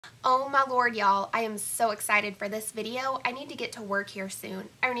Oh my lord, y'all, I am so excited for this video. I need to get to work here soon.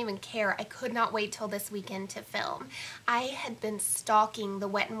 I don't even care. I could not wait till this weekend to film. I had been stalking the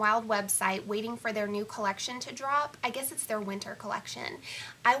Wet n Wild website waiting for their new collection to drop. I guess it's their winter collection.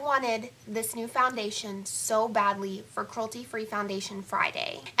 I wanted this new foundation so badly for Cruelty-Free Foundation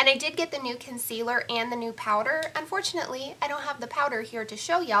Friday. And I did get the new concealer and the new powder. Unfortunately, I don't have the powder here to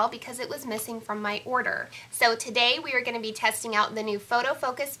show y'all because it was missing from my order. So today we are going to be testing out the new Photo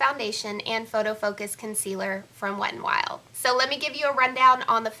Focus foundation and Photo Focus concealer from Wet n Wild. So let me give you a rundown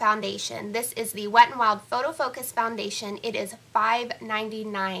on the foundation. This is the Wet n Wild Photo Focus foundation. It is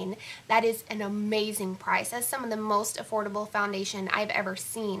 $5.99. That is an amazing price. That's some of the most affordable foundation I've ever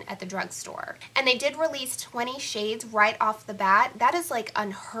seen at the drugstore. And they did release 20 shades right off the bat. That is like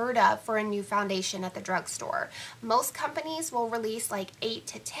unheard of for a new foundation at the drugstore. Most companies will release like 8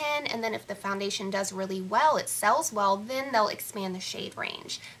 to 10, and then if the foundation does really well, it sells well, then they'll expand the shade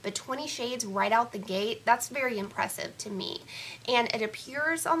range. But 20 shades right out the gate, that's very impressive to me. And it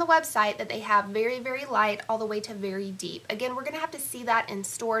appears on the website that they have very, very light all the way to very deep. Again, we're going to have to see that in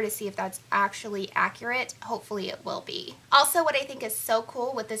store to see if that's actually accurate. Hopefully it will be. Also, what I think is so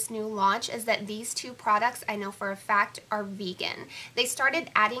cool with this new launch is that these two products, I know for a fact, are vegan. They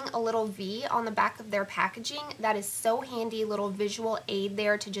started adding a little V on the back of their packaging. That is so handy, little visual aid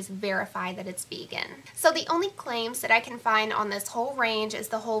there to just verify that it's vegan. So the only claims that I can find on this whole range is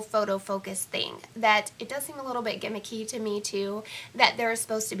the whole photo focus thing. That it does seem a little bit gimmicky to me too, that there is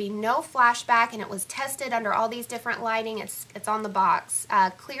supposed to be no flashback and it was tested under all these different lighting. It's on the box.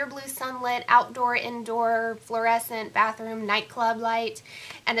 Clear blue sunlit, outdoor, indoor, fluorescent, bathroom, nightclub light,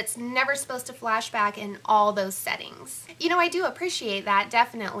 and it's never supposed to flashback in all those settings. You know, I do appreciate that,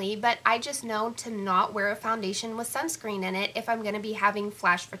 definitely, but I just know to not wear a foundation with sunscreen in it if I'm going to be having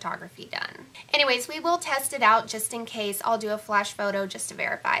flash photography done. Anyways, we will test it out just in case. I'll do a flash photo just to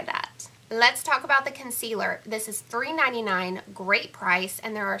verify that. Let's talk about the concealer. This is $3.99, great price,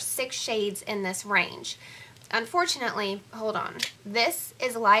 and there are 6 shades in this range. Unfortunately, hold on, this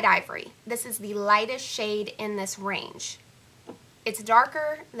is light ivory. This is the lightest shade in this range. It's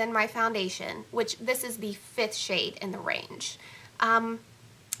darker than my foundation, which this is the 5th shade in the range.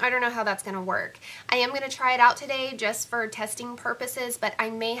 I don't know how that's going to work. I am going to try it out today just for testing purposes, but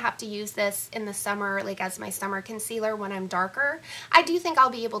I may have to use this in the summer, like as my summer concealer when I'm darker. I do think I'll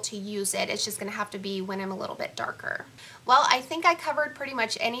be able to use it. It's just going to have to be when I'm a little bit darker. Well, I think I covered pretty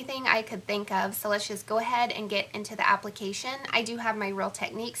much anything I could think of, so let's just go ahead and get into the application. I do have my Real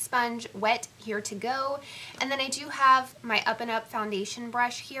Technique sponge wet here to go, and then I do have my Up and Up foundation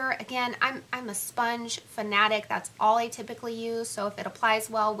brush here. Again, I'm a sponge fanatic. That's all I typically use, so if it applies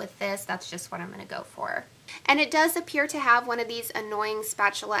well with this, that's just what I'm going to go for. And it does appear to have one of these annoying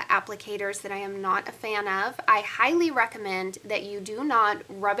spatula applicators that I am not a fan of. I highly recommend that you do not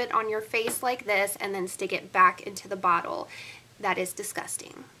rub it on your face like this and then stick it back into the bottle. That is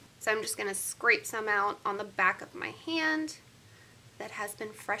disgusting. So I'm just going to scrape some out on the back of my hand that has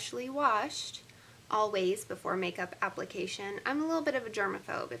been freshly washed, always before makeup application. I'm a little bit of a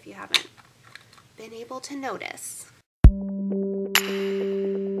germaphobe if you haven't been able to notice.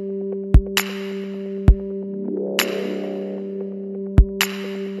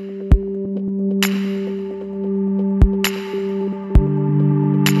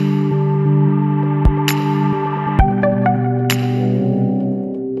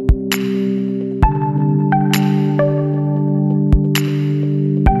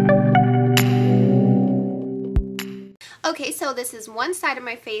 Okay, so this is one side of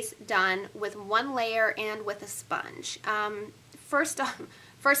my face done with one layer and with a sponge. First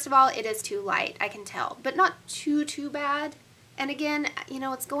of all, it is too light, I can tell, but not too bad. And again, you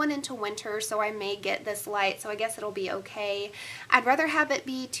know, it's going into winter, so I may get this light, so I guess it'll be okay. I'd rather have it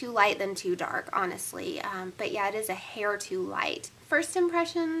be too light than too dark, honestly. But yeah, it is a hair too light. First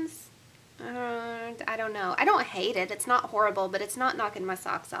impressions? I don't know. I don't hate it. It's not horrible, but it's not knocking my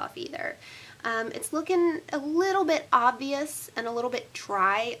socks off either. It's looking a little bit obvious and a little bit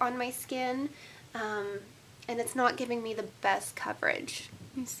dry on my skin, and it's not giving me the best coverage.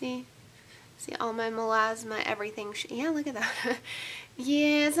 You see? See all my melasma, everything. Yeah, look at that.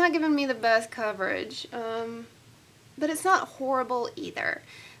 Yeah, it's not giving me the best coverage, but it's not horrible either.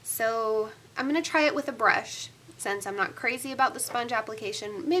 So I'm going to try it with a brush. Since I'm not crazy about the sponge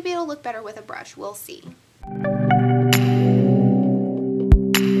application, maybe it'll look better with a brush. We'll see.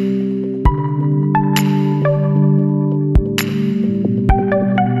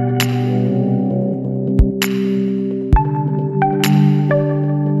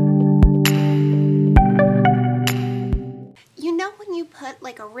 You know when you put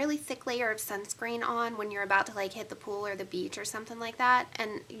like a really thick layer layer of sunscreen on when you're about to like hit the pool or the beach or something like that,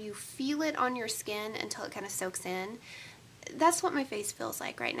 and you feel it on your skin until it kind of soaks in. That's what my face feels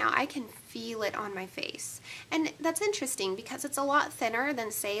like right now. I can feel it on my face. And that's interesting because it's a lot thinner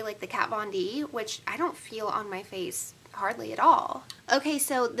than, say, like the Kat Von D, which I don't feel on my face hardly at all. Okay,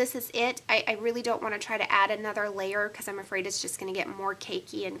 so this is it. I really don't want to try to add another layer because I'm afraid it's just going to get more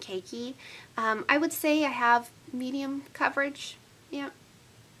cakey and cakey. I would say I have medium coverage. Yep,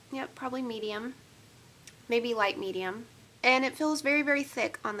 probably medium. Maybe light medium. And it feels very, very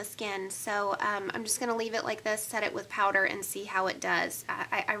thick on the skin, so I'm just going to leave it like this, set it with powder, and see how it does.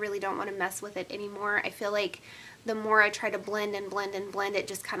 I really don't want to mess with it anymore. I feel like the more I try to blend and blend and blend, it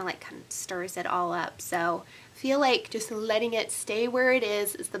just kind of stirs it all up. So I feel like just letting it stay where it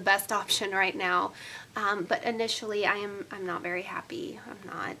is the best option right now. But initially, I'm not very happy. I'm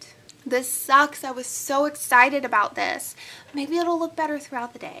not. This sucks. I was so excited about this. Maybe it'll look better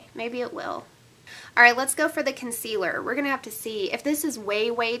throughout the day. Maybe it will. Alright, let's go for the concealer. We're going to have to see. If this is way,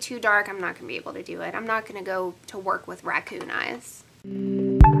 way too dark, I'm not going to be able to do it. I'm not going to go to work with raccoon eyes.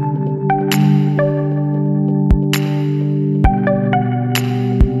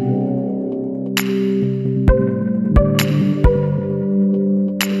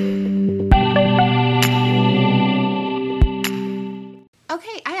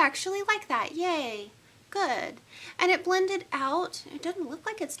 Okay, I actually like that. Yay. Good. And it blended out. It doesn't look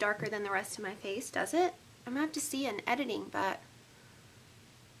like it's darker than the rest of my face, does it? I'm gonna have to see in editing, but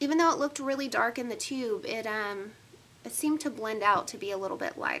even though it looked really dark in the tube, it seemed to blend out to be a little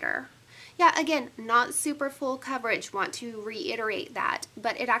bit lighter. Yeah, again, not super full coverage, want to reiterate that,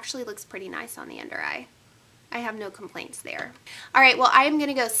 but it actually looks pretty nice on the under eye. I have no complaints there. Alright, well, I am going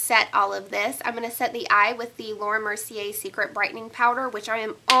to go set all of this. I'm going to set the eye with the Laura Mercier Secret Brightening Powder, which I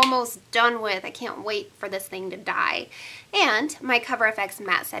am almost done with. I can't wait for this thing to die. And my Cover FX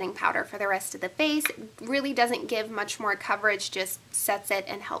Matte Setting Powder for the rest of the face. Really doesn't give much more coverage, just sets it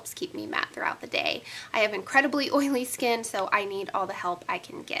and helps keep me matte throughout the day. I have incredibly oily skin, so I need all the help I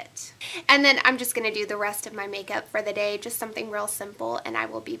can get. And then I'm just going to do the rest of my makeup for the day, just something real simple, and I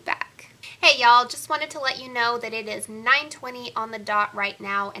will be back. Hey y'all, just wanted to let you know that it is 9:20 on the dot right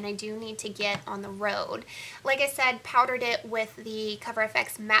now, and I do need to get on the road. Like I said, powdered it with the Cover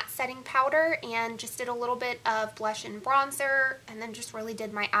FX Matte Setting Powder and just did a little bit of blush and bronzer, and then just really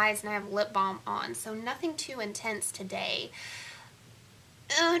did my eyes, and I have lip balm on, so nothing too intense today.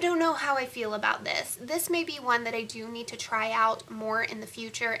 I don't know how I feel about this. This may be one that I do need to try out more in the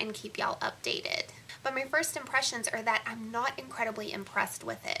future and keep y'all updated. But my first impressions are that I'm not incredibly impressed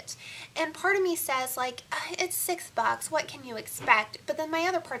with it. And part of me says, like, it's $6, what can you expect? But then my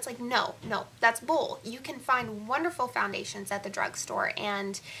other part's like, no, that's bull. You can find wonderful foundations at the drugstore,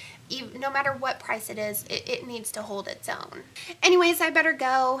 and no matter what price it is, it needs to hold its own. Anyways, I better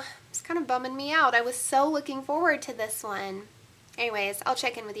go. It's kind of bumming me out. I was so looking forward to this one. Anyways, I'll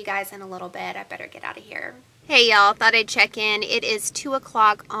check in with you guys in a little bit. I better get out of here. Hey y'all, thought I'd check in. It is 2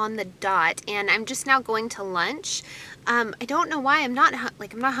 o'clock on the dot, and I'm just now going to lunch. I don't know why. I'm not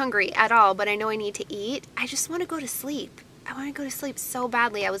hungry at all, but I know I need to eat. I just want to go to sleep. I want to go to sleep so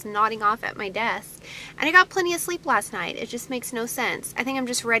badly. I was nodding off at my desk, and I got plenty of sleep last night. It just makes no sense. I think I'm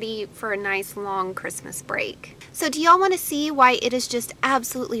just ready for a nice long Christmas break. So do y'all want to see why it is just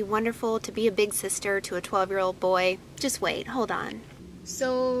absolutely wonderful to be a big sister to a 12-year-old boy? Just wait, hold on.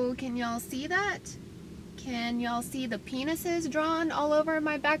 So can y'all see that? Can y'all see the penises drawn all over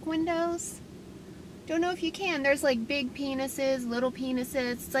my back windows? Don't know if you can. There's like big penises, little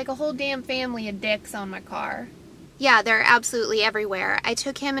penises. It's like a whole damn family of dicks on my car. Yeah, they're absolutely everywhere. I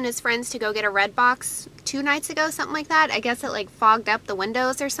took him and his friends to go get a red box 2 nights ago, something like that. I guess it like fogged up the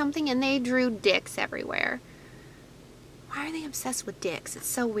windows or something, and they drew dicks everywhere. Why are they obsessed with dicks? It's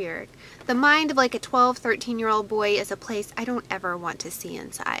so weird. The mind of like a 12, 13-year-old boy is a place I don't ever want to see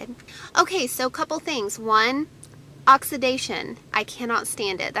inside. Okay, so a couple things. One, oxidation. I cannot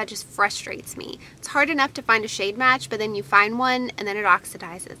stand it. That just frustrates me. It's hard enough to find a shade match, but then you find one and then it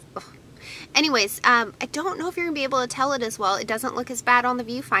oxidizes. Ugh. Anyways, I don't know if you're going to be able to tell it as well. It doesn't look as bad on the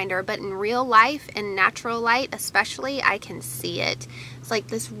viewfinder, but in real life, in natural light especially, I can see it. It's like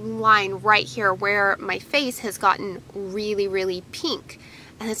this line right here where my face has gotten really, really pink.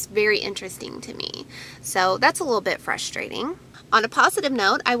 And it's very interesting to me. So that's a little bit frustrating. On a positive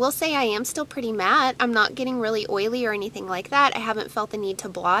note, I will say I am still pretty matte. I'm not getting really oily or anything like that. I haven't felt the need to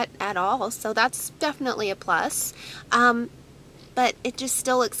blot at all, so that's definitely a plus. But it just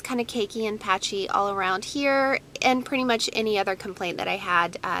still looks kind of cakey and patchy all around here, and pretty much any other complaint that I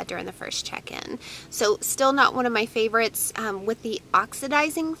had during the first check-in. So still not one of my favorites with the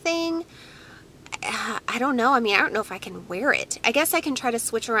oxidizing thing. I don't know. I mean, I don't know if I can wear it. I guess I can try to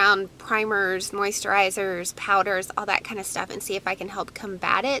switch around primers, moisturizers, powders, all that kind of stuff and see if I can help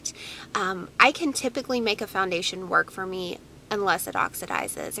combat it. I can typically make a foundation work for me unless it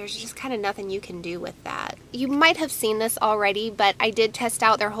oxidizes. There's just kind of nothing you can do with that. You might have seen this already, but I did test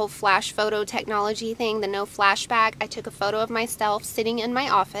out their whole flash photo technology thing, the no flashback. I took a photo of myself sitting in my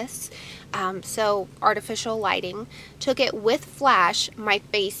office, so artificial lighting. Took it with flash. My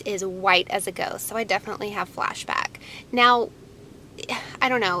face is white as a ghost, so I definitely have flashback. Now, I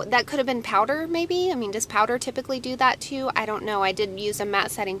don't know, that could have been powder maybe. I mean, does powder typically do that too? I don't know. I did use a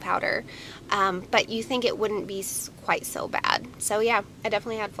matte setting powder, but you think it wouldn't be quite so bad. So yeah, I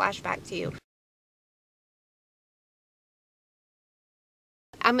definitely had flashback too.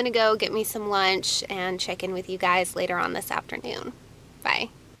 I'm gonna go get me some lunch and check in with you guys later on this afternoon. Bye.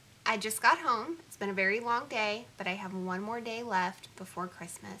 I just got home. It's been a very long day, but I have one more day left before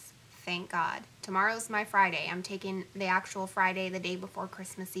Christmas. Thank God. Tomorrow's my Friday. I'm taking the actual Friday, the day before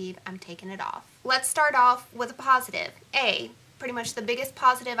Christmas Eve. I'm taking it off. Let's start off with a positive. Pretty much the biggest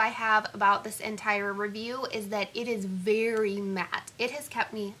positive I have about this entire review is that it is very matte. It has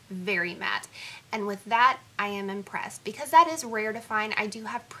kept me very matte. And with that, I am impressed because that is rare to find. I do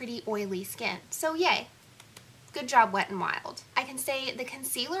have pretty oily skin. So yay. Good job, Wet n Wild. I can say the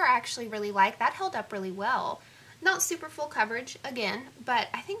concealer I actually really like. That held up really well. Not super full coverage, again, but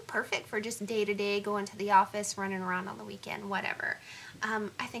I think perfect for just day-to-day, going to the office, running around on the weekend, whatever.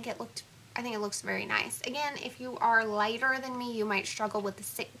 I think it looks very nice. Again, if you are lighter than me, you might struggle with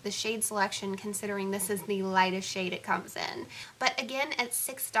the shade selection, considering this is the lightest shade it comes in. But again, at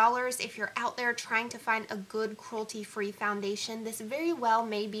 $6, if you're out there trying to find a good cruelty-free foundation, this very well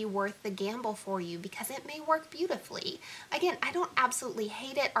may be worth the gamble for you because it may work beautifully. Again, I don't absolutely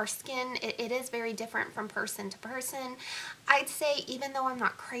hate it. Our skin, it is very different from person to person. I'd say even though I'm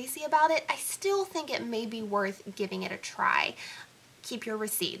not crazy about it, I still think it may be worth giving it a try. Keep your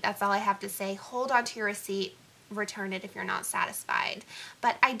receipt. That's all I have to say. Hold on to your receipt. Return it if you're not satisfied.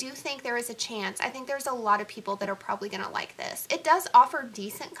 But I do think there is a chance. I think there's a lot of people that are probably going to like this. It does offer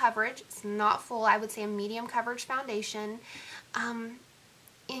decent coverage. It's not full. I would say a medium coverage foundation. And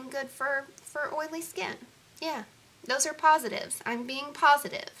good for oily skin. Yeah. Those are positives. I'm being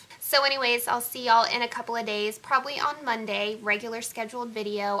positive. So anyways, I'll see y'all in a couple of days, probably on Monday, regular scheduled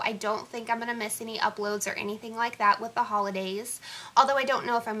video. I don't think I'm going to miss any uploads or anything like that with the holidays. Although I don't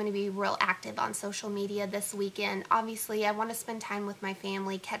know if I'm going to be real active on social media this weekend. Obviously, I want to spend time with my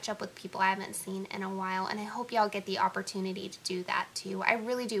family, catch up with people I haven't seen in a while, and I hope y'all get the opportunity to do that too. I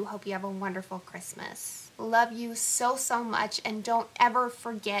really do hope you have a wonderful Christmas. Love you so, so much, and don't ever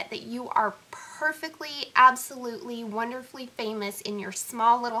forget that you are perfectly, absolutely, wonderfully famous in your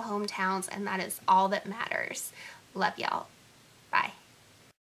small little hometowns, and that is all that matters. Love y'all. Bye.